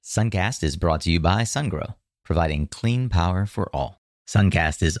Suncast is brought to you by SunGrow, providing clean power for all.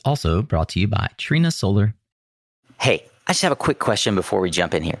 Suncast is also brought to you by Trina Solar. Hey, I just have a quick question before we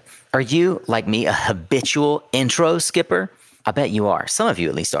jump in here. Are you, like me, a habitual intro skipper? I bet you are. Some of you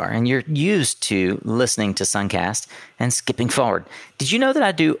at least are. And you're used to listening to Suncast and skipping forward. Did you know that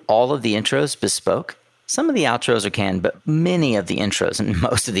I do all of the intros bespoke? Some of the outros are canned, but many of the intros and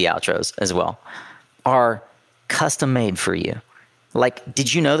most of the outros as well are custom made for you. Like,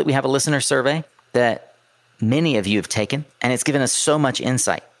 did you know that we have a listener survey that many of you have taken, and it's given us so much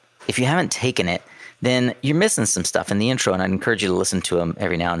insight? If you haven't taken it, then you're missing some stuff in the intro, and I'd encourage you to listen to them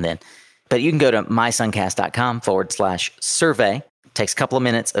every now and then. But you can go to mysuncast.com/survey. It takes a couple of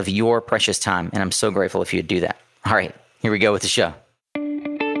minutes of your precious time, and I'm so grateful if you'd do that. All right, here we go with the show.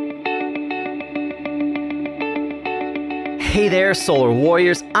 Hey there, Solar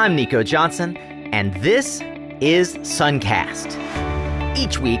Warriors. I'm Nico Johnson, and this is Suncast.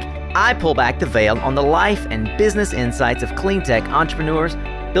 Each week, I pull back the veil on the life and business insights of clean tech entrepreneurs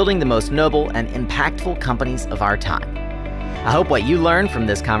building the most noble and impactful companies of our time. I hope what you learn from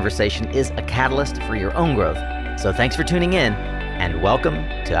this conversation is a catalyst for your own growth. So thanks for tuning in, and welcome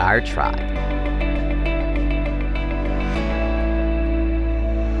to our tribe.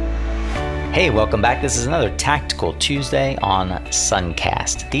 Hey, welcome back. This is another Tactical Tuesday on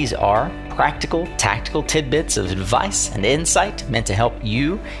Suncast. These are practical, tactical tidbits of advice and insight meant to help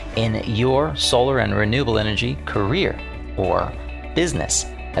you in your solar and renewable energy career or business.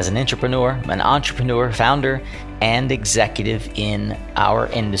 As an entrepreneur, founder, and executive in our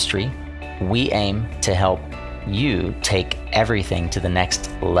industry, we aim to help you take everything to the next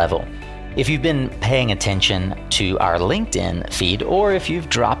level. If you've been paying attention to our LinkedIn feed, or if you've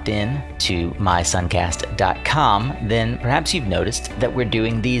dropped in to mysuncast.com, then perhaps you've noticed that we're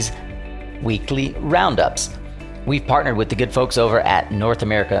doing these weekly roundups. We've partnered with the good folks over at North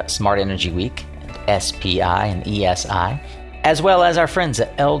America Smart Energy Week, SPI and ESI, as well as our friends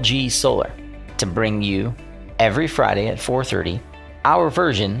at LG Solar, to bring you every Friday at 4:30 our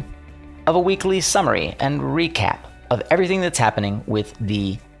version of a weekly summary and recap of everything that's happening with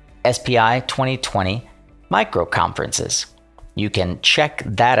the SPI 2020 micro conferences. You can check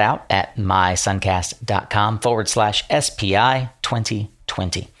that out at mysuncast.com/SPI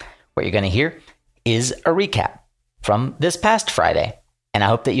 2020. What you're going to hear is a recap from this past Friday, and I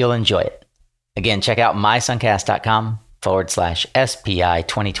hope that you'll enjoy it. Again, check out mysuncast.com/SPI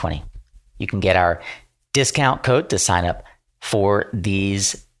 2020. You can get our discount code to sign up for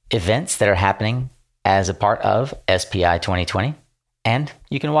these events that are happening as a part of SPI 2020, and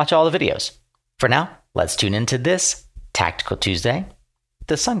you can watch all the videos. For now, let's tune into this Tactical Tuesday,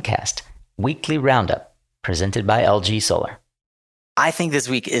 the Suncast Weekly Roundup, presented by LG Solar. I think this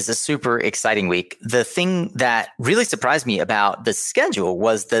week is a super exciting week. The thing that really surprised me about the schedule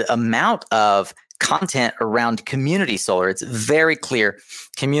was the amount of content around community solar. It's very clear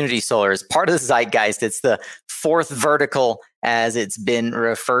community solar is part of the zeitgeist. It's the fourth vertical, as it's been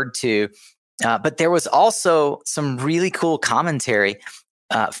referred to. But there was also some really cool commentary,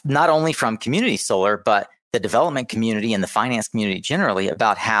 not only from community solar, but the development community and the finance community generally,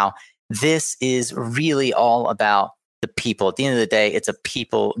 about how this is really all about the people. At the end of the day, it's a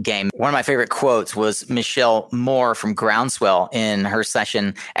people game. One of my favorite quotes was Michelle Moore from Groundswell in her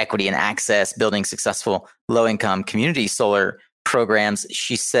session, Equity and Access, Building Successful Low-Income Community Solar Programs.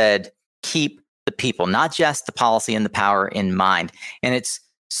 She said, keep the people, not just the policy and the power in mind. And it's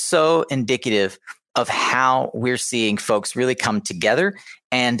so indicative of how we're seeing folks really come together,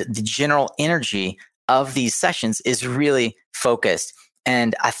 and the general energy of these sessions is really focused.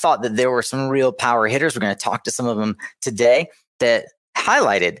 And I thought that there were some real power hitters. We're going to talk to some of them today that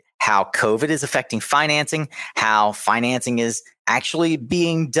highlighted how COVID is affecting financing, how financing is actually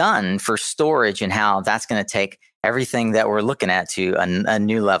being done for storage, and how that's going to take everything that we're looking at to a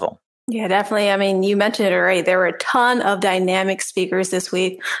new level. Yeah, definitely. I mean, you mentioned it already. There were a ton of dynamic speakers this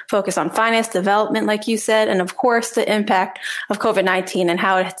week focused on finance development, like you said, and of course, the impact of COVID-19 and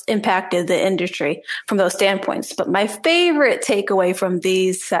how it's impacted the industry from those standpoints. But my favorite takeaway from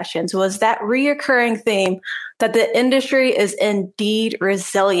these sessions was that reoccurring theme that the industry is indeed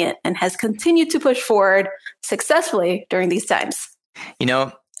resilient and has continued to push forward successfully during these times. You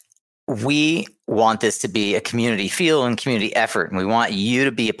know, we want this to be a community feel and community effort, and we want you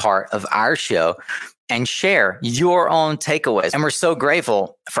to be a part of our show and share your own takeaways. And we're so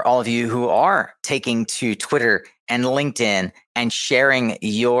grateful for all of you who are taking to Twitter and LinkedIn and sharing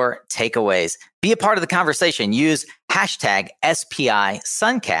your takeaways. Be a part of the conversation. Use hashtag SPI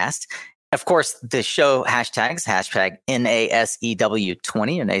Suncast. Of course, the show hashtags, hashtag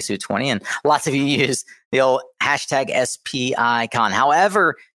NASEW20 or NASU20, and lots of you use the old hashtag SPICon.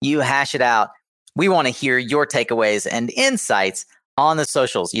 However You hash it out. We want to hear your takeaways and insights on the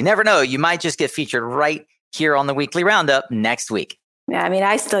socials. You never know. You might just get featured right here on the Weekly Roundup next week. Yeah, I mean,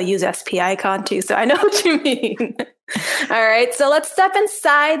 I still use SP Icon too, so I know what you mean. All right, so let's step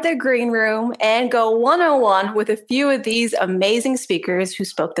inside the green room and go one-on-one with a few of these amazing speakers who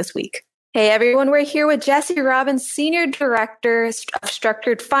spoke this week. Hey, everyone, we're here with Jesse Robbins, Senior Director of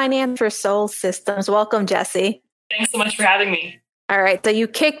Structured Finance for Sol Systems. Welcome, Jesse. Thanks so much for having me. All right, so you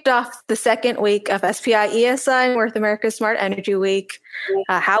kicked off the second week of SPI ESI, North America Smart Energy Week.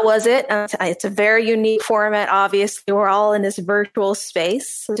 How was it? It's a very unique format, obviously. We're all in this virtual space.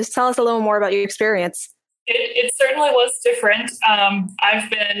 So just tell us a little more about your experience. It certainly was different. I've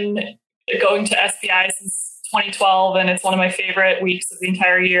been going to SPI since 2012, and it's one of my favorite weeks of the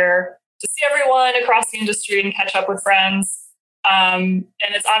entire year to see everyone across the industry and catch up with friends. And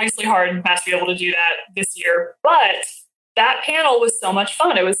it's obviously hard not to be able to do that this year, but that panel was so much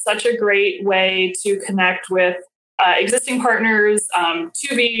fun. It was such a great way to connect with existing partners,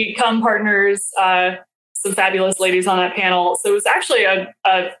 to become partners, some fabulous ladies on that panel. So it was actually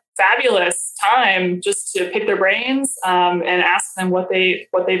a fabulous time just to pick their brains and ask them what they've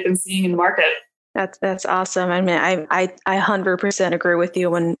been seeing in the market. That's awesome. I mean, I 100% agree with you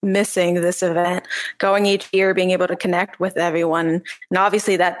when missing this event, going each year, being able to connect with everyone. And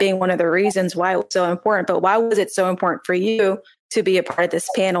obviously that being one of the reasons why it was so important. But why was it so important for you to be a part of this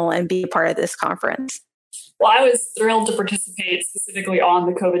panel and be a part of this conference? Well, I was thrilled to participate specifically on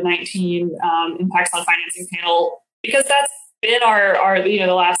the COVID-19 impacts on financing panel, because that's been our the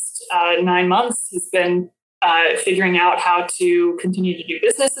last 9 months has been figuring out how to continue to do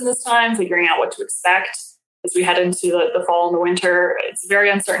business in this time, figuring out what to expect as we head into the fall and the winter. It's a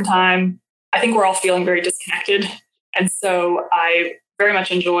very uncertain time. I think we're all feeling very disconnected. And so I very much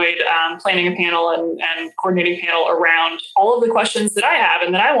enjoyed planning a panel and coordinating a panel around all of the questions that I have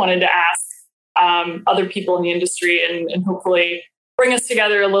and that I wanted to ask other people in the industry and hopefully bring us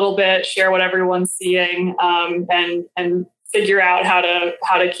together a little bit, share what everyone's seeing, and figure out how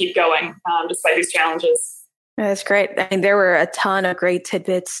to keep going despite these challenges. That's great. I mean, there were a ton of great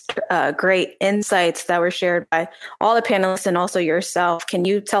tidbits, great insights that were shared by all the panelists and also yourself. Can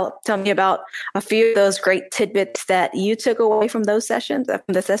you tell me about a few of those great tidbits that you took away from those sessions, from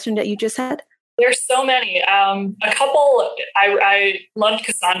the session that you just had? There's so many. A couple, I loved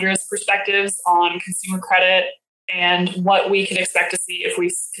Cassandra's perspectives on consumer credit and what we can expect to see if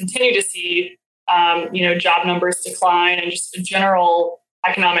we continue to see, job numbers decline and just a general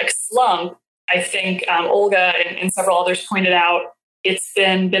economic slump. I think Olga and several others pointed out it's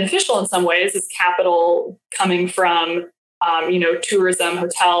been beneficial in some ways as capital coming from, tourism,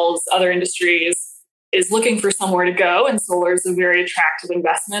 hotels, other industries is looking for somewhere to go. And solar is a very attractive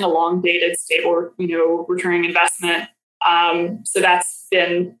investment, a long-dated, stable, returning investment. So that's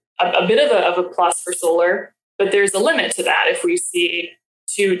been a bit of a plus for solar. But there's a limit to that. If we see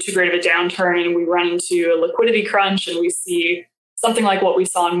too great of a downturn and we run into a liquidity crunch and we see something like what we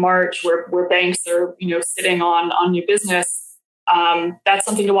saw in March, where banks are, sitting on new business, that's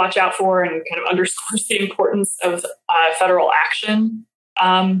something to watch out for and kind of underscores the importance of federal action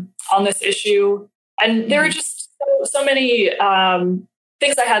on this issue. And there are just so many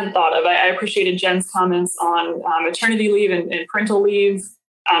things I hadn't thought of. I appreciated Jen's comments on maternity leave and parental leave,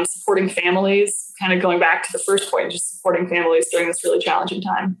 supporting families, kind of going back to the first point, just supporting families during this really challenging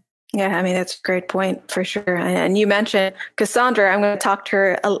time. Yeah, I mean, that's a great point for sure. And you mentioned Cassandra. I'm going to talk to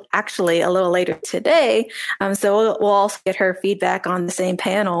her actually a little later today. So we'll also get her feedback on the same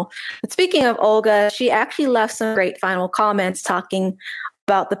panel. But speaking of Olga, she actually left some great final comments talking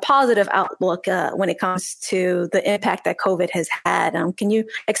about the positive outlook when it comes to the impact that COVID has had. Can you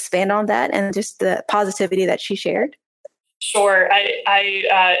expand on that and just the positivity that she shared? Sure.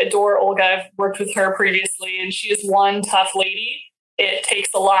 I adore Olga. I've worked with her previously, and she is one tough lady. It takes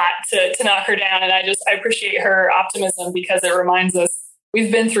a lot to knock her down. And I appreciate her optimism because it reminds us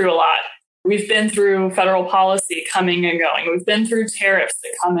we've been through a lot. We've been through federal policy coming and going. We've been through tariffs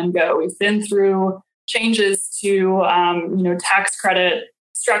that come and go. We've been through changes to, tax credit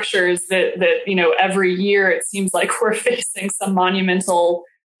structures that every year it seems like we're facing some monumental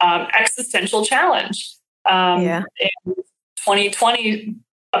existential challenge. And 2020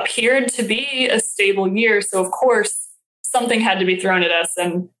 appeared to be a stable year. So of course, something had to be thrown at us.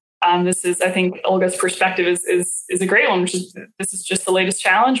 And this is, I think, Olga's perspective is a great one, which is this is just the latest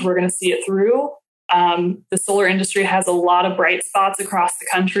challenge. We're going to see it through. The solar industry has a lot of bright spots across the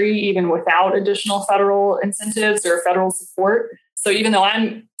country, even without additional federal incentives or federal support. So even though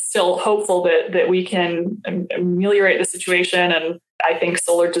I'm still hopeful that we can ameliorate the situation, and I think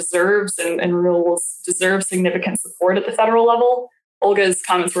solar deserves and renewables deserve significant support at the federal level, Olga's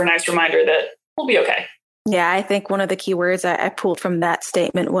comments were a nice reminder that we'll be okay. Yeah, I think one of the key words I pulled from that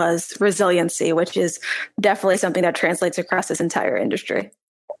statement was resiliency, which is definitely something that translates across this entire industry.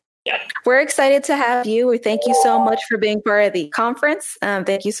 Yeah. We're excited to have you. We thank you so much for being part of the conference.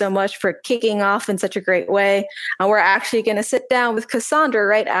 Thank you so much for kicking off in such a great way. We're actually going to sit down with Cassandra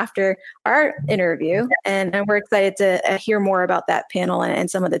right after our interview, and we're excited to hear more about that panel and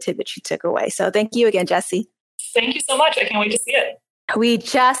some of the tidbits you took away. So thank you again, Jesse. Thank you so much. I can't wait to see it. We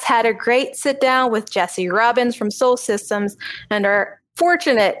just had a great sit down with Jesse Robbins from Sol Systems and are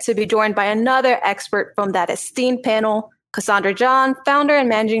fortunate to be joined by another expert from that esteemed panel, Cassandra John, founder and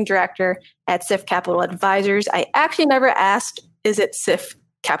managing director at SIF Capital Advisors. I actually never asked, is it SIF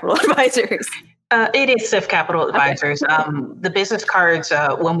Capital Advisors? It is SIF Capital Advisors. Okay. The business cards,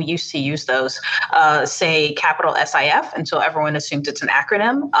 when we used to use those, say capital SIF, and so everyone assumes it's an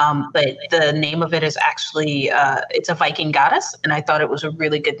acronym. But the name of it is actually, it's a Viking goddess, and I thought it was a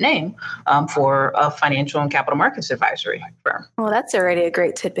really good name for a financial and capital markets advisory firm. Well, that's already a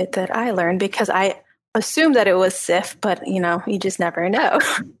great tidbit that I learned, because I assumed that it was SIF, but you just never know.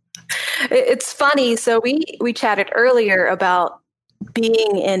 It's funny. So we chatted earlier about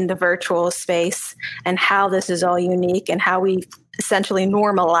being in the virtual space and how this is all unique and how we essentially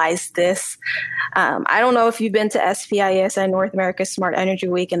normalize this. I don't know if you've been to SPI ESI North America Smart Energy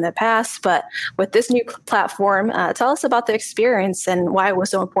Week in the past, but with this new platform, tell us about the experience and why it was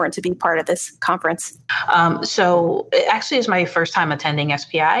so important to be part of this conference. So it actually is my first time attending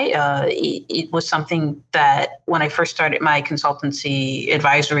SPI. It was something that when I first started my consultancy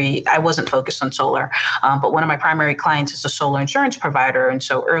advisory, I wasn't focused on solar, but one of my primary clients is a solar insurance provider. And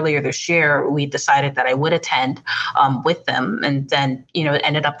so earlier this year, we decided that I would attend with them. And then, it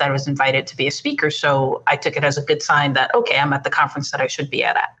ended up that I was invited to be a speaker. So I took it as a good sign that, okay, I'm at the conference that I should be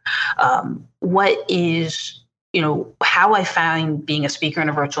at. What is, how I find being a speaker in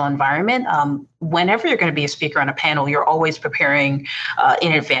a virtual environment, whenever you're going to be a speaker on a panel, you're always preparing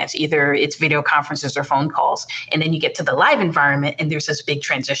in advance, either it's video conferences or phone calls. And then you get to the live environment and there's this big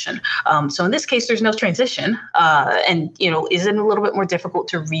transition. So in this case, there's no transition. And, is it a little bit more difficult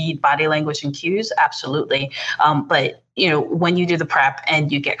to read body language and cues? Absolutely. But when you do the prep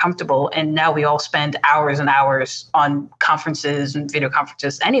and you get comfortable, and now we all spend hours and hours on conferences and video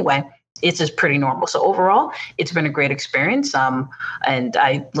conferences anyway, it's just pretty normal. So overall, it's been a great experience. And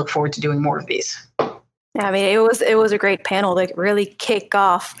I look forward to doing more of these. I mean, it was a great panel to really kick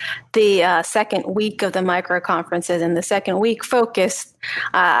off the second week of the micro conferences, and the second week focused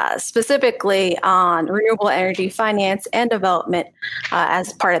specifically on renewable energy finance and development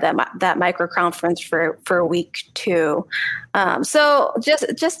as part of that micro conference for week 2. So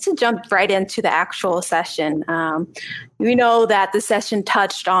just to jump right into the actual session, we know that the session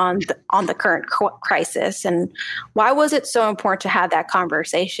touched on the current crisis, and why was it so important to have that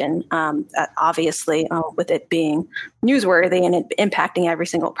conversation? Obviously, with it being newsworthy and it impacting every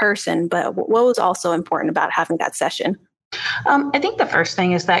single person, but what was also important about having that session? I think the first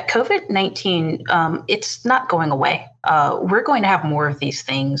thing is that COVID-19, it's not going away. We're going to have more of these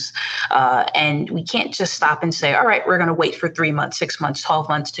things. And we can't just stop and say, all right, we're going to wait for 3 months, 6 months, 12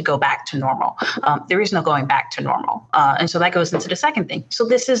 months to go back to normal. There is no going back to normal. And so that goes into the second thing. So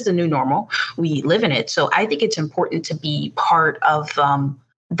this is the new normal. We live in it. So I think it's important to be part of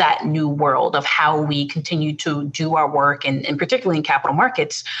that new world of how we continue to do our work, and particularly in capital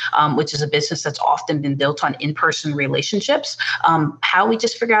markets, which is a business that's often been built on in-person relationships, how we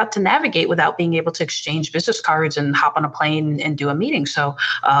just figure out to navigate without being able to exchange business cards and hop on a plane and do a meeting. So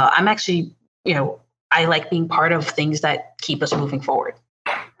I'm actually, I like being part of things that keep us moving forward.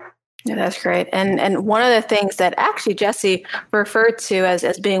 Yeah, that's great. And one of the things that actually Jesse referred to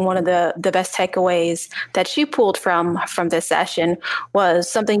as being one of the best takeaways that she pulled from this session was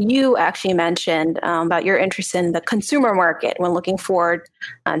something you actually mentioned about your interest in the consumer market when looking forward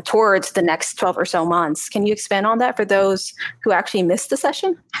towards the next 12 or so months. Can you expand on that for those who actually missed the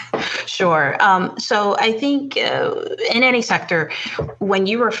session? Sure. So I think in any sector, when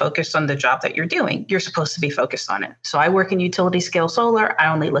you are focused on the job that you're doing, you're supposed to be focused on it. So I work in utility scale solar.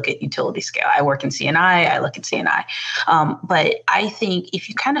 I only look at utility scale. I work in C&I. I look at C&I. But I think if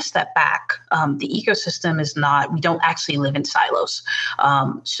you kind of step back, the ecosystem is not, we don't actually live in silos.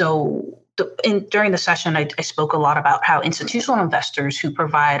 During the session, I spoke a lot about how institutional investors who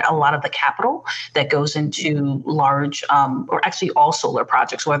provide a lot of the capital that goes into large or actually all solar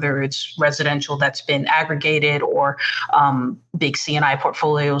projects, whether it's residential that's been aggregated or big C&I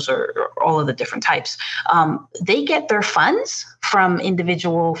portfolios or all of the different types, they get their funds from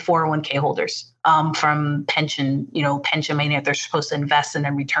individual 401k holders. from pension money that they're supposed to invest and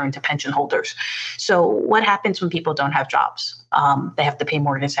then return to pension holders. So what happens when people don't have jobs? They have to pay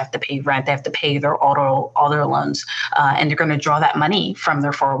mortgage, they have to pay rent, they have to pay their all their loans, and they're going to draw that money from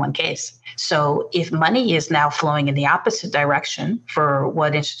their 401ks. So if money is now flowing in the opposite direction for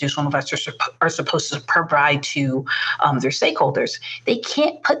what institutional investors are supposed to provide to their stakeholders, they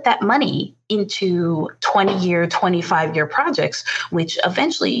can't put that money into 20-year, 25-year projects, which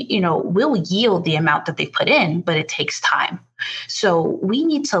eventually, will yield the amount that they put in, but it takes time. So we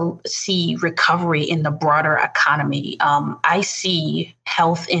need to see recovery in the broader economy. I see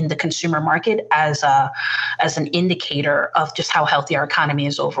health in the consumer market as an indicator of just how healthy our economy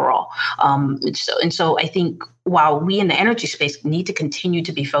is overall. So I think while we in the energy space need to continue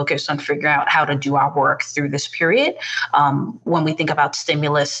to be focused on figuring out how to do our work through this period, when we think about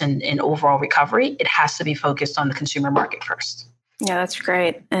stimulus and overall recovery, it has to be focused on the consumer market first. Yeah, that's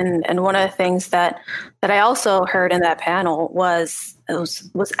great. And one of the things that I also heard in that panel was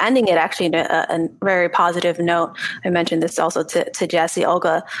ending it actually in a very positive note. I mentioned this also to Jesse.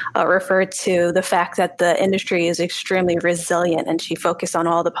 Olga referred to the fact that the industry is extremely resilient, and she focused on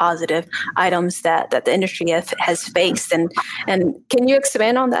all the positive items that the industry has faced. And can you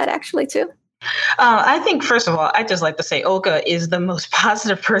expand on that actually too? I think, first of all, I'd just like to say Olga is the most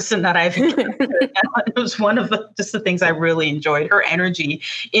positive person that I've encountered. It was one of the things I really enjoyed. Her energy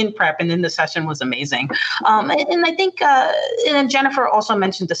in prep and in the session was amazing. And I think, and Jennifer also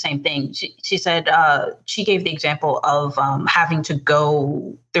mentioned the same thing. She said she gave the example of having to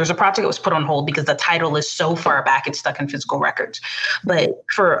go. There was a project that was put on hold because the title is so far back, it's stuck in physical records. But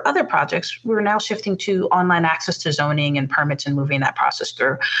for other projects, we're now shifting to online access to zoning and permits and moving that process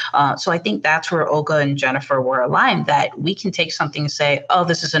through. So I think that's where Olga and Jennifer were aligned, that we can take something and say, oh,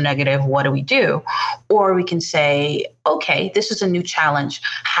 this is a negative, what do we do? Or we can say, okay, this is a new challenge.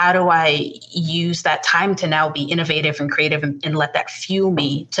 How do I use that time to now be innovative and creative and let that fuel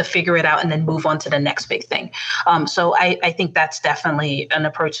me to figure it out and then move on to the next big thing? So I think that's definitely an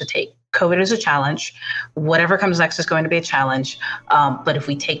approach to take. COVID is a challenge. Whatever comes next is going to be a challenge. But if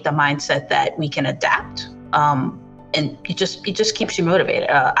we take the mindset that we can adapt, and it just keeps you motivated.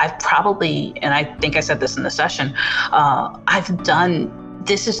 I've probably, and I think I said this in the session,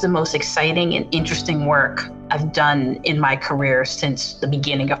 this is the most exciting and interesting work I've done in my career since the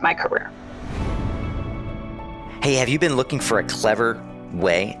beginning of my career. Hey, have you been looking for a clever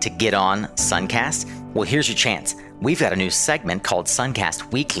way to get on Suncast? Well, here's your chance. We've got a new segment called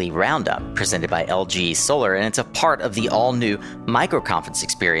Suncast Weekly Roundup, presented by LG Solar, and it's a part of the all-new microconference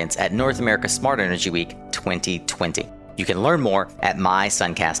experience at North America Smart Energy Week 2020. You can learn more at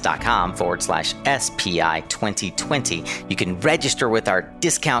mysuncast.com/SPI 2020. You can register with our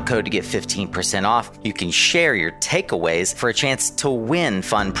discount code to get 15% off. You can share your takeaways for a chance to win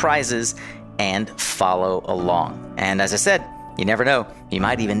fun prizes and follow along. And as I said, you never know, you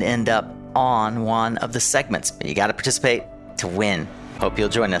might even end up on one of the segments, but you got to participate to win. Hope you'll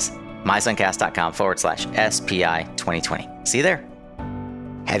join us. mysuncast.com/SPI 2020. See you there.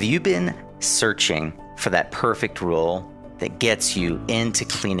 Have you been searching for that perfect role that gets you into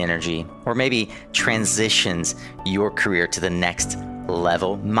clean energy, or maybe transitions your career to the next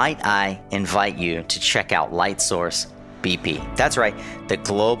level? Might I invite you to check out Lightsource BP. That's right, the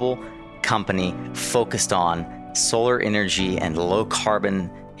global company focused on solar energy and low carbon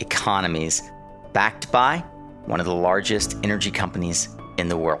economies, backed by one of the largest energy companies in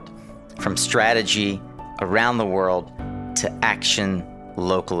the world. From strategy around the world to action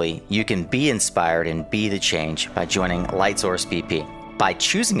locally, you can be inspired and be the change by joining Lightsource BP. By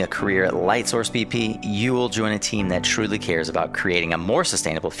choosing a career at Lightsource BP, you will join a team that truly cares about creating a more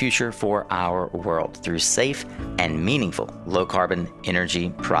sustainable future for our world through safe and meaningful low-carbon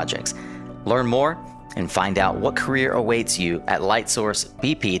energy projects. Learn more and find out what career awaits you at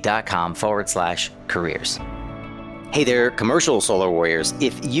lightsourcebp.com/careers. Hey there, commercial solar warriors.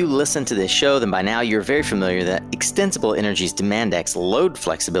 If you listen to this show, then by now you're very familiar that Extensible Energy's DemandX load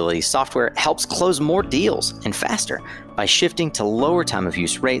flexibility software helps close more deals and faster by shifting to lower time of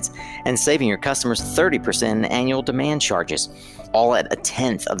use rates and saving your customers 30% in annual demand charges, all at a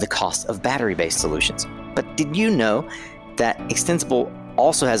tenth of the cost of battery-based solutions. But did you know that Extensible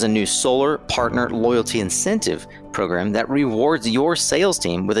also has a new solar partner loyalty incentive program that rewards your sales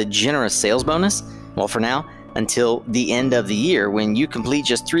team with a generous sales bonus? Well, for now, until the end of the year, when you complete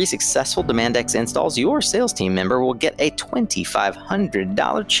just 3 successful DemandX installs, your sales team member will get a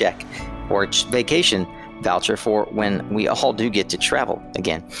 $2,500 check or vacation voucher for when we all do get to travel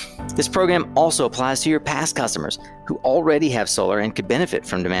again. This program also applies to your past customers who already have solar and could benefit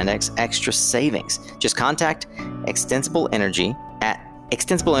from DemandX extra savings. Just contact Extensible Energy at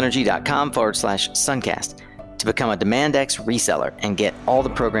extensibleenergy.com/Suncast to become a DemandX reseller and get all the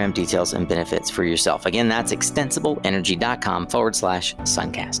program details and benefits for yourself. Again, that's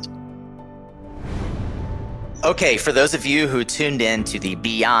extensibleenergy.com/Suncast. Okay, for those of you who tuned in to the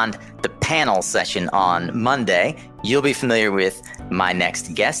Beyond the Panel session on Monday, you'll be familiar with my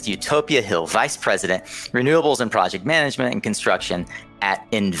next guest, Utopia Hill, Vice President, Renewables and Project Management and Construction at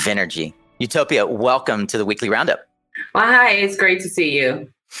Invenergy. Utopia, welcome to the Weekly Roundup. Well, hi, it's great to see you.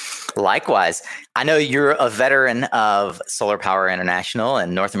 Likewise. I know you're a veteran of Solar Power International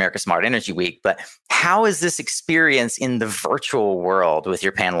and North America Smart Energy Week, but how is this experience in the virtual world with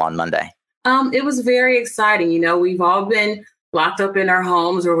your panel on Monday? It was very exciting. You know, we've all been locked up in our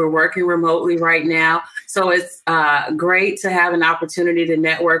homes or we're working remotely right now. So it's great to have an opportunity to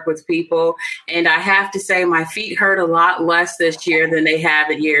network with people. And I have to say my feet hurt a lot less this year than they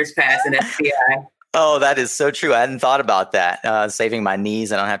have in years past in SPI. Oh, that is so true. I hadn't thought about that. Saving my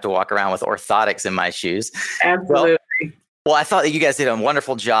knees. I don't have to walk around with orthotics in my shoes. Absolutely. Well, I thought that you guys did a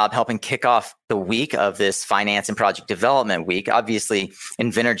wonderful job helping kick off the week of this Finance and Project Development Week. Obviously,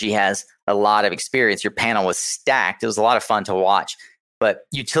 Invenergy has a lot of experience. Your panel was stacked. It was a lot of fun to watch. But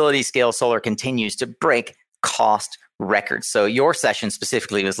utility scale solar continues to break cost records. So your session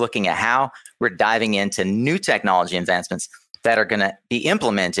specifically was looking at how we're diving into new technology advancements that are going to be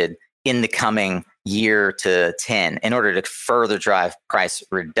implemented in the coming year to 10 in order to further drive price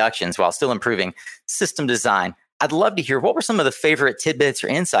reductions while still improving system design. I'd love to hear what were some of the favorite tidbits or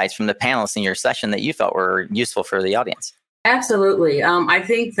insights from the panelists in your session that you felt were useful for the audience. Absolutely. I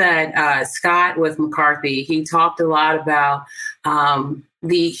think that Scott with McCarthy, he talked a lot about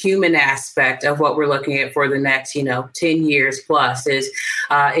the human aspect of what we're looking at for the next, 10 years plus is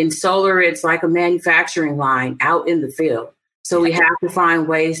in solar, it's like a manufacturing line out in the field. So we have to find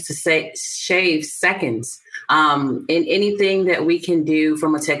ways to shave seconds in anything that we can do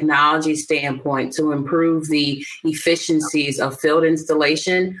from a technology standpoint to improve the efficiencies of field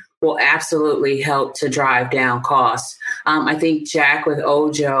installation will absolutely help to drive down costs. I think Jack with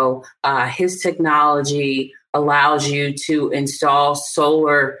Ojo, his technology allows you to install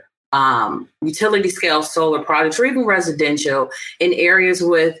solar, utility scale solar products or even residential in areas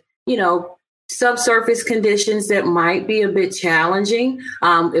with, subsurface conditions that might be a bit challenging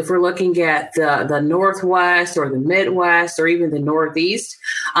if we're looking at the Northwest or the Midwest or even the Northeast.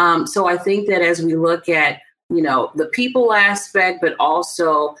 So I think that as we look at, the people aspect, but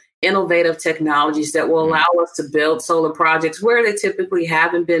also innovative technologies that will allow us to build solar projects where they typically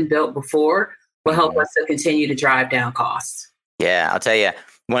haven't been built before will help us to continue to drive down costs. Yeah, I'll tell you,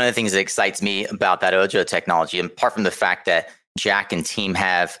 one of the things that excites me about that Ojo technology, apart from the fact that Jack and team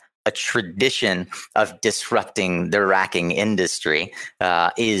have a tradition of disrupting the racking industry,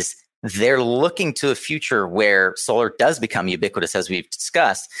 is they're looking to a future where solar does become ubiquitous, as we've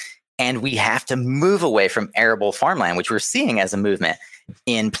discussed, and we have to move away from arable farmland, which we're seeing as a movement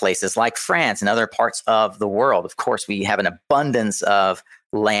in places like France and other parts of the world. Of course, we have an abundance of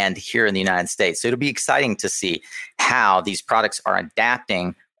land here in the United States. So it'll be exciting to see how these products are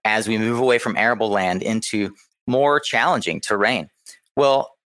adapting as we move away from arable land into more challenging terrain.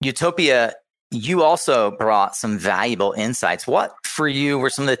 Well, Utopia, you also brought some valuable insights. What for you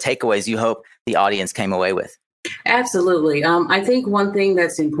were some of the takeaways you hope the audience came away with? Absolutely. I think one thing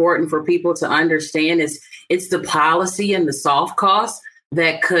that's important for people to understand is it's the policy and the soft costs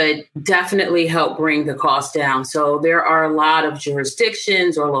that could definitely help bring the cost down. So there are a lot of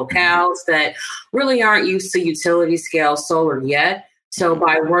jurisdictions or locales that really aren't used to utility scale solar yet. So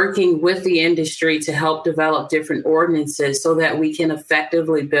by working with the industry to help develop different ordinances so that we can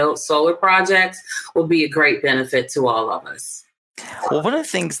effectively build solar projects will be a great benefit to all of us. Well, one of the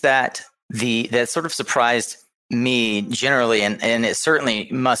things that sort of surprised me generally, and it certainly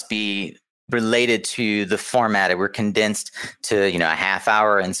must be related to the format. We're condensed to, a half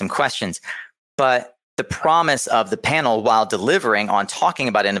hour and some questions, but the promise of the panel while delivering on talking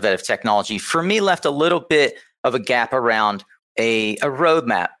about innovative technology for me left a little bit of a gap around a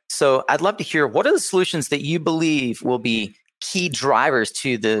roadmap. So I'd love to hear, what are the solutions that you believe will be key drivers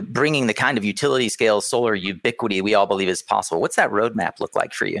to the bringing the kind of utility scale solar ubiquity we all believe is possible? What's that roadmap look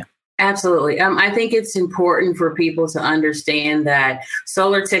like for you? Absolutely. I think it's important for people to understand that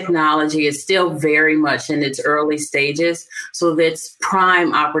solar technology is still very much in its early stages. So that's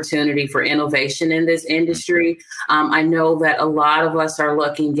prime opportunity for innovation in this industry. I know that a lot of us are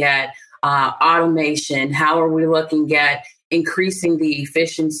looking at automation. How are we looking at increasing the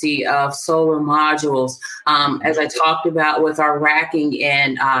efficiency of solar modules. As I talked about with our racking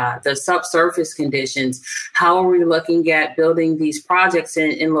and the subsurface conditions, how are we looking at building these projects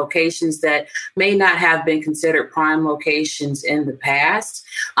in locations that may not have been considered prime locations in the past?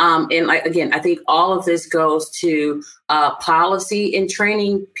 Again, I think all of this goes to policy and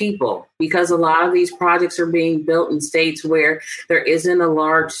training people, because a lot of these projects are being built in states where there isn't a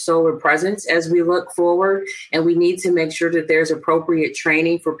large solar presence as we look forward. And we need to make sure that there's appropriate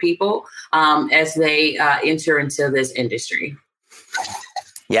training for people as they enter into this industry.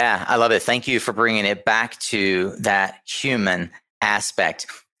 Yeah, I love it. Thank you for bringing it back to that human aspect.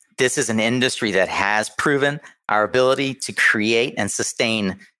 This is an industry that has proven our ability to create and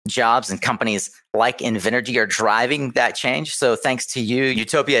sustain jobs, and companies like Invenergy are driving that change. So thanks to you,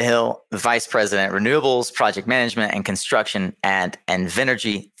 Utopia Hill, Vice President, Renewables, Project Management, and Construction at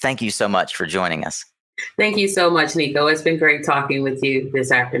Invenergy. Thank you so much for joining us. Thank you so much, Nico. It's been great talking with you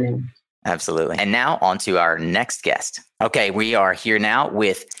this afternoon. Absolutely. And now on to our next guest. Okay, we are here now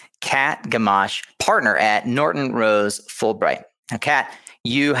with Kat Gamache, partner at Norton Rose Fulbright. Now, Kat,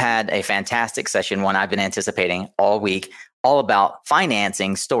 you had a fantastic session, one I've been anticipating all week, all about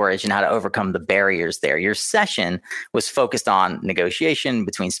financing storage and how to overcome the barriers there. Your session was focused on negotiation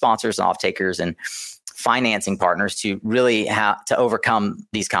between sponsors and off-takers and financing partners to really have to overcome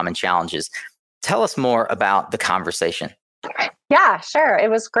these common challenges. Tell us more about the conversation. Yeah, sure. It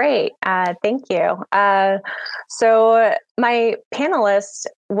was great. Thank you. So my panelist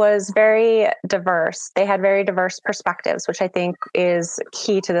was very diverse. They had very diverse perspectives, which I think is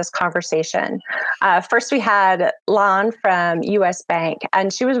key to this conversation. First, we had Lan from US Bank,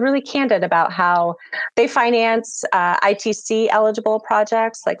 and she was really candid about how they finance ITC eligible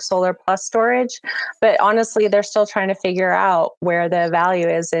projects like solar plus storage. But honestly, they're still trying to figure out where the value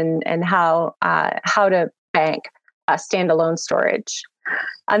is and how to bank standalone storage.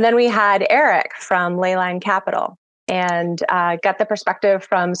 And then we had Eric from Leyline Capital, and got the perspective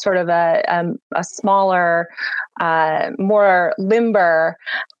from sort of a smaller, more limber,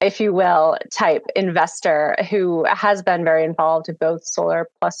 if you will, type investor who has been very involved in both solar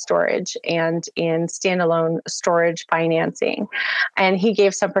plus storage and in standalone storage financing. And he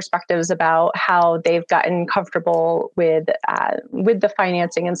gave some perspectives about how they've gotten comfortable with the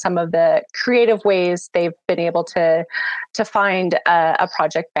financing and some of the creative ways they've been able to find a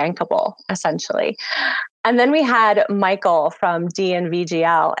project bankable, essentially. And then we had Michael from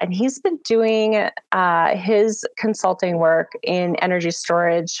DNVGL, and he's been doing his consulting work in energy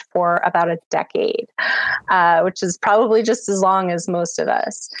storage for about a decade, which is probably just as long as most of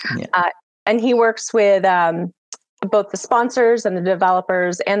us. Yeah. And he works with both the sponsors and the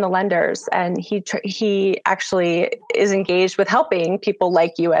developers and the lenders. And he actually is engaged with helping people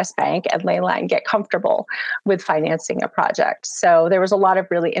like US Bank and Leyline get comfortable with financing a project. So there was a lot of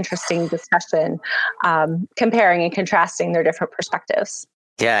really interesting discussion comparing and contrasting their different perspectives.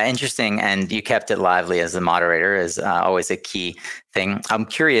 Yeah, interesting. And you kept it lively as the moderator, is always a key thing. I'm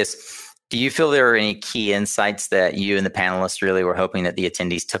curious, do you feel there are any key insights that you and the panelists really were hoping that the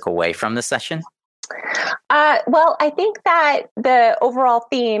attendees took away from the session? Well, I think that the overall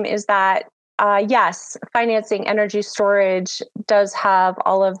theme is that, yes, financing energy storage does have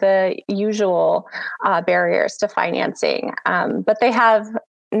all of the usual barriers to financing, but they have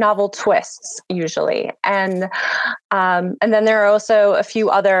novel twists usually. And then there are also a few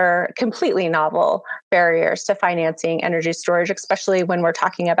other completely novel barriers to financing energy storage, especially when we're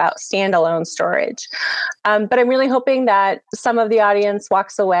talking about standalone storage. But I'm really hoping that some of the audience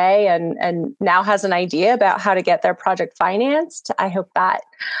walks away and now has an idea about how to get their project financed. I hope that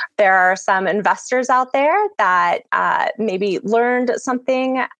there are some investors out there that maybe learned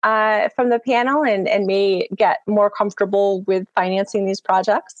something from the panel and may get more comfortable with financing these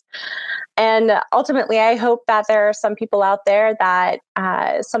projects. And ultimately, I hope that there are some people out there that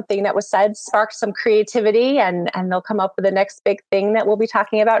something that was said sparked some creativity and they'll come up with the next big thing that we'll be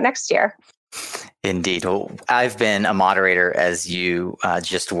talking about next year. Indeed. Well, I've been a moderator, as you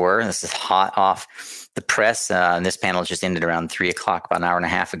just were. This is hot off the press. And this panel just ended around 3:00, about an hour and a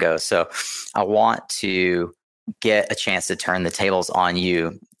half ago. So I want to get a chance to turn the tables on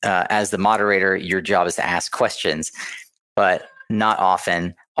you. As the moderator, your job is to ask questions, but not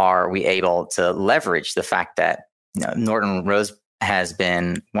often are we able to leverage the fact that Norton Rose has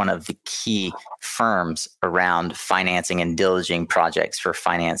been one of the key firms around financing and diligencing projects for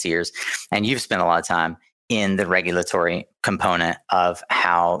financiers. And you've spent a lot of time in the regulatory component of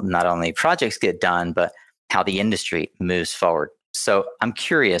how not only projects get done, but how the industry moves forward. So I'm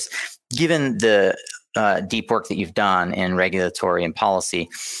curious, given the deep work that you've done in regulatory and policy,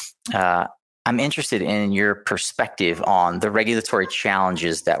 I'm interested in your perspective on the regulatory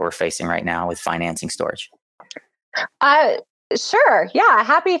challenges that we're facing right now with financing storage. Sure. Yeah.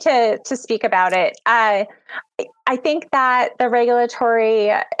 Happy to speak about it. I think that the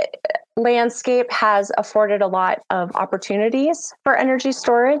regulatory landscape has afforded a lot of opportunities for energy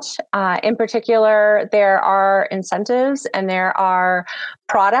storage. In particular, there are incentives and there are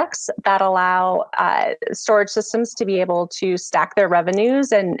products that allow storage systems to be able to stack their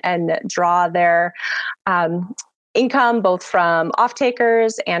revenues and draw their income both from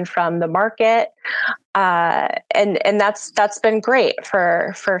off-takers and from the market. And that's been great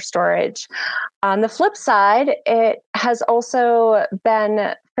for storage. On the flip side, it has also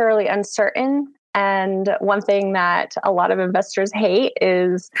been fairly uncertain. And one thing that a lot of investors hate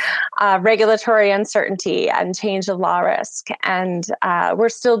is regulatory uncertainty and change of law risk. And we're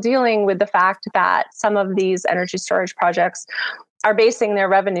still dealing with the fact that some of these energy storage projects are basing their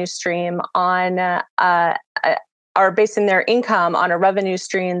revenue stream on are basing their income on a revenue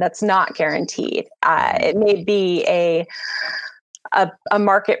stream that's not guaranteed. It may be a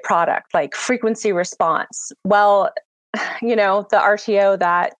market product like frequency response. Well, the RTO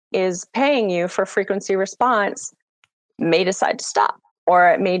that is paying you for frequency response may decide to stop, or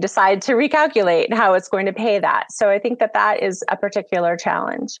it may decide to recalculate how it's going to pay that. So I think that is a particular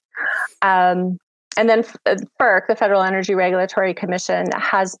challenge. And then FERC, the Federal Energy Regulatory Commission,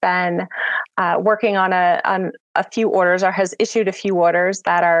 has been working on a few orders, or has issued a few orders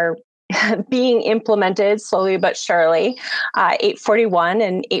that are being implemented slowly but surely, 841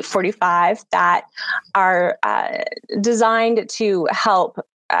 and 845, that are designed to help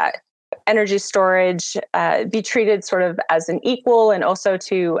energy storage be treated sort of as an equal, and also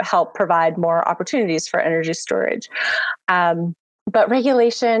to help provide more opportunities for energy storage. But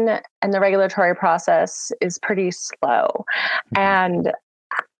regulation and the regulatory process is pretty slow. And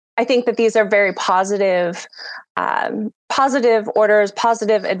I think that these are very positive orders,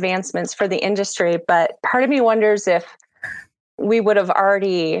 positive advancements for the industry. But part of me wonders if we would have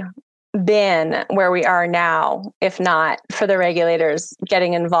already been where we are now, if not for the regulators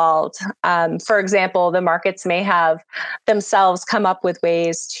getting involved. For example, the markets may have themselves come up with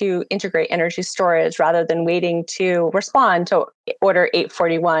ways to integrate energy storage rather than waiting to respond to Order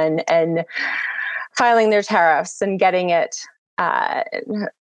 841 and filing their tariffs and getting it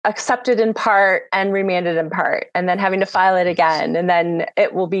accepted in part and remanded in part, and then having to file it again. And then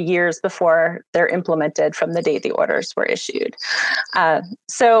it will be years before they're implemented from the date the orders were issued.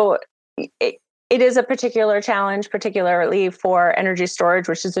 So it is a particular challenge, particularly for energy storage,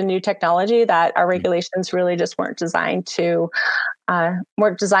 which is a new technology that our regulations really just weren't designed to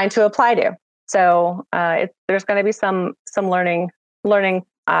apply to. So there's going to be some learning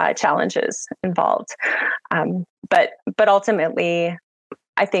challenges involved. But ultimately,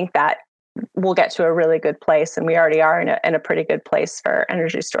 I think that we'll get to a really good place, and we already are in a pretty good place for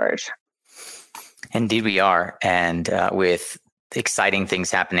energy storage. Indeed, we are. And with exciting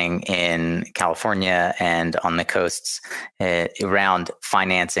things happening in California and on the coasts around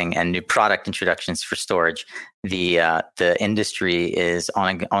financing and new product introductions for storage, the industry is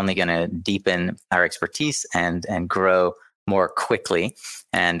only going to deepen our expertise and grow more quickly.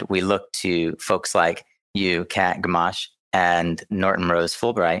 And we look to folks like you, Kat Gamache, and Norton Rose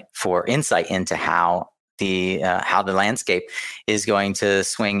Fulbright for insight into how the landscape is going to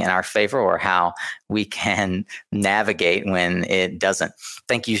swing in our favor, or how we can navigate when it doesn't.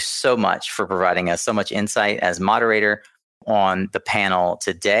 Thank you so much for providing us so much insight as moderator on the panel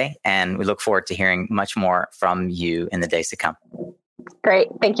today, and we look forward to hearing much more from you in the days to come. Great.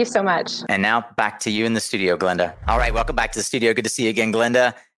 Thank you so much. And now back to you in the studio, Glenda. All right. Welcome back to the studio. Good to see you again,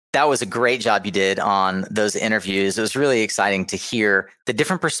 Glenda. That was a great job you did on those interviews. It was really exciting to hear the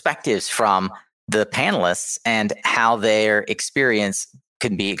different perspectives from the panelists and how their experience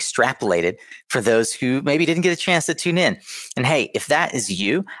could be extrapolated for those who maybe didn't get a chance to tune in. And hey, if that is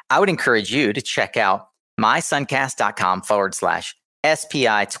you, I would encourage you to check out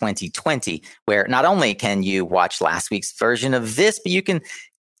mysuncast.com/SPI 2020, where not only can you watch last week's version of this, but you can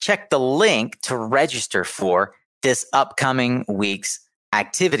check the link to register for this upcoming week's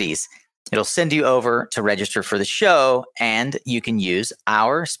activities. It'll send you over to register for the show, and you can use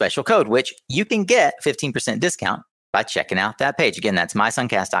our special code, which you can get 15% discount by checking out that page. Again, that's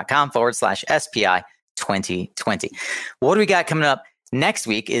mysuncast.com/SPI 2020. What do we got coming up next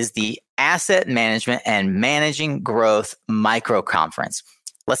week is the Asset Management and Managing Growth Micro Conference.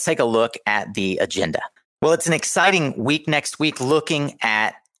 Let's take a look at the agenda. Well, it's an exciting week next week, looking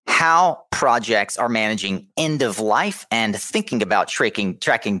at how projects are managing end of life and thinking about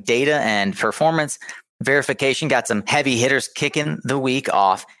tracking data and performance verification. Got some heavy hitters kicking the week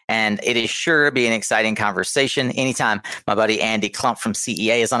off, and it is sure to be an exciting conversation. Anytime my buddy Andy Klump from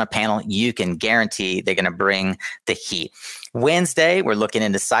CEA is on a panel, you can guarantee they're going to bring the heat. Wednesday, we're looking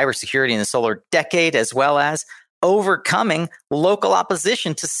into cybersecurity in the solar decade, as well as overcoming local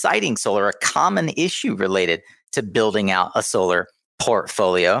opposition to siting solar, a common issue related to building out a solar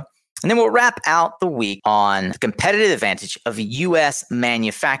portfolio. And then we'll wrap out the week on the competitive advantage of U.S.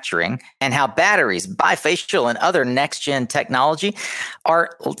 manufacturing and how batteries, bifacial, and other next-gen technology are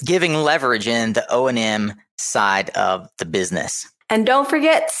giving leverage in the O&M side of the business. And don't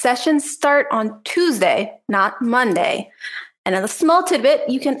forget, sessions start on Tuesday, not Monday. And in a small tidbit,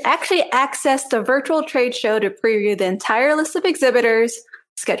 you can actually access the virtual trade show to preview the entire list of exhibitors,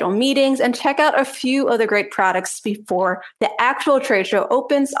 schedule meetings, and check out a few of the great products before the actual trade show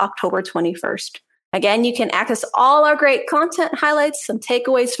opens October 21st. Again, you can access all our great content highlights, some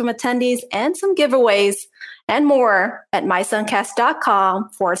takeaways from attendees, and some giveaways and more at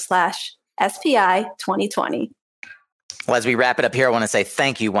mysuncast.com/SPI 2020. Well, as we wrap it up here, I want to say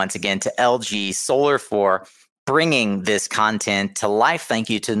thank you once again to LG Solar for bringing this content to life. Thank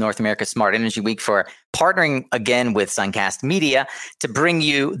you to North America Smart Energy Week for partnering again with Suncast Media to bring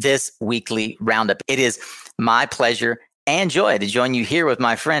you this weekly roundup. It is my pleasure and joy to join you here with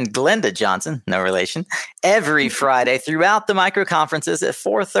my friend Glenda Johnson, no relation, every Friday throughout the micro conferences at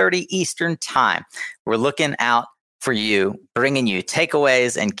 4:30 Eastern Time. We're looking out for you, bringing you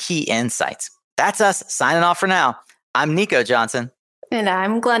takeaways and key insights. That's us signing off for now. I'm Nico Johnson. And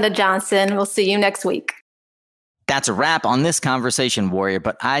I'm Glenda Johnson. We'll see you next week. That's a wrap on this conversation, Warrior,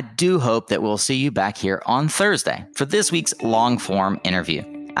 but I do hope that we'll see you back here on Thursday for this week's long-form interview.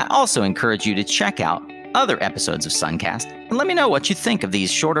 I also encourage you to check out other episodes of Suncast and let me know what you think of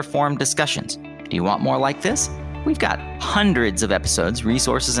these shorter-form discussions. Do you want more like this? We've got hundreds of episodes,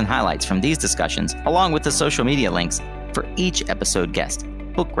 resources, and highlights from these discussions, along with the social media links for each episode guest,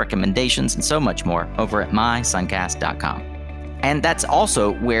 book recommendations, and so much more over at mysuncast.com. And that's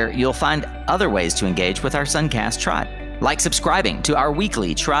also where you'll find other ways to engage with our Suncast tribe, like subscribing to our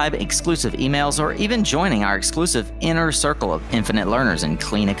weekly tribe exclusive emails or even joining our exclusive inner circle of infinite learners and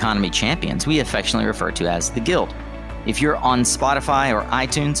clean economy champions we affectionately refer to as the Guild. If you're on Spotify or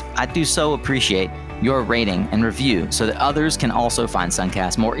iTunes, I do so appreciate your rating and review so that others can also find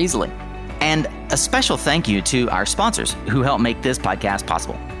Suncast more easily. And a special thank you to our sponsors who help make this podcast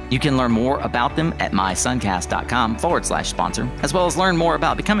possible. You can learn more about them at mysuncast.com/sponsor, as well as learn more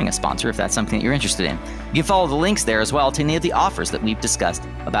about becoming a sponsor if that's something that you're interested in. You can follow the links there as well to any of the offers that we've discussed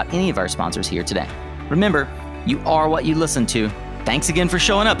about any of our sponsors here today. Remember, you are what you listen to. Thanks again for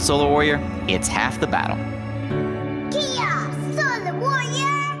showing up, Solar Warrior. It's half the battle.